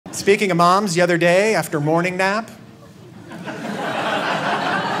Speaking of moms, the other day after morning nap,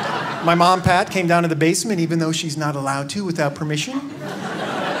 my mom, Pat, came down to the basement even though she's not allowed to without permission.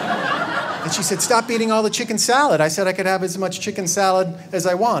 And she said, stop eating all the chicken salad. I said I could have as much chicken salad as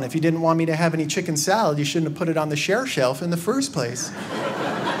I want. If you didn't want me to have any chicken salad, you shouldn't have put it on the share shelf in the first place.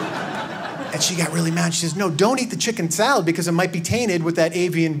 And she got really mad. She says, no, don't eat the chicken salad because it might be tainted with that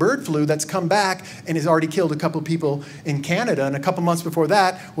avian bird flu that's come back and has already killed a couple people in Canada. And a couple months before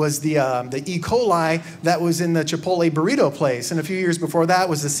that was the E. coli that was in the Chipotle burrito place. And a few years before that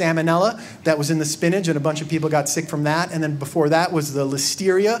was the salmonella that was in the spinach, and a bunch of people got sick from that. And then before that was the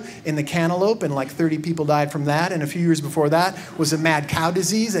listeria in the cantaloupe, and like 30 people died from that. And a few years before that was a mad cow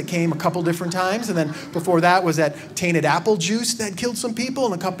disease that came a couple different times. And then before that was that tainted apple juice that killed some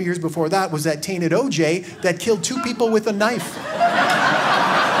people. And a couple years before that was that tainted OJ that killed 2 people with a knife.